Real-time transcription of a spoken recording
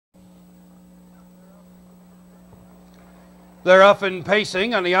They're off and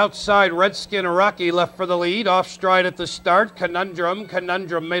pacing. On the outside, Redskin Rocky left for the lead. Off stride at the start.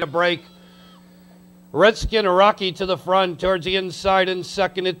 Conundrum made a break. Redskin Rocky to the front. Towards the inside in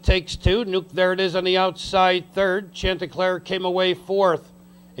second, It Takes Two. Nuke, there it is on the outside third. Chanticleer came away fourth.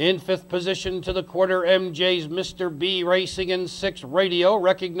 In fifth position to the quarter, MJ's Mr. B racing in sixth. Radio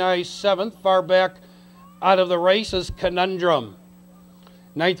recognized seventh. Far back out of the race is Conundrum.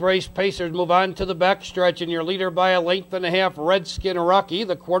 Ninth race pacers move on to the backstretch, and your leader by a length and a half, Redskin Rocky,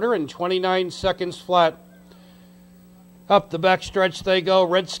 the quarter in 29 seconds flat. Up the backstretch they go.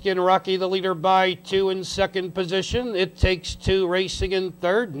 Redskin Rocky, the leader by two in second position. It Takes Two racing in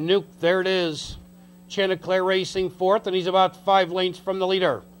third. Nuke, there it is. Chanticleer racing fourth, and he's about 5 lengths from the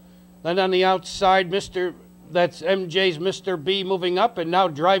leader. Then on the outside, that's MJ's Mr. B moving up and now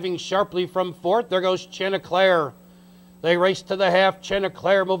driving sharply from fourth. There goes Chanticleer. They race to the half.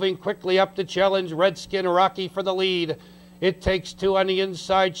 Chanticleer moving quickly up to challenge Redskin Rocky for the lead. It Takes Two on the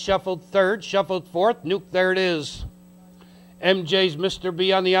inside, shuffled third, shuffled fourth. Nuke, there it is. MJ's Mr.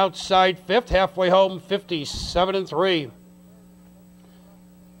 B on the outside fifth, halfway home 57-3.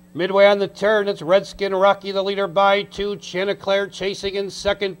 Midway on the turn, it's Redskin Rocky, the leader by two. Chanticleer chasing in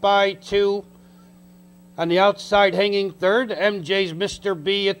second by two. On the outside, hanging third, MJ's Mr.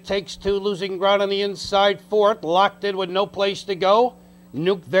 B. It Takes Two, losing ground on the inside fourth. Locked in with no place to go.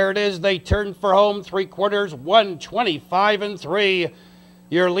 Nuke, there it is. They turn for home. 3/4, 125-3.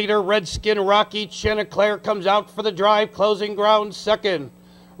 Your leader, Redskin Rocky. Chanticleer comes out for the drive, closing ground second.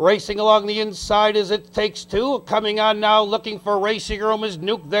 Racing along the inside as It Takes Two. Coming on now, looking for racing room is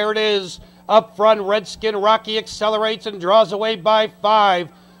Nuke. There it is. Up front, Redskin Rocky accelerates and draws away by 5.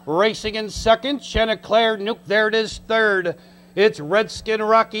 Racing in second, Chanticleer. Nuke, there it is third. It's Redskin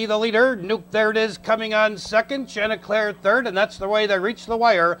Rocky, the leader. Nuke, there it is, coming on second. Chanticleer third, and that's the way they reach the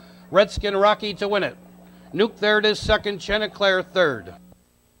wire. Redskin Rocky to win it. Nuke, there it is second. Chanticleer third.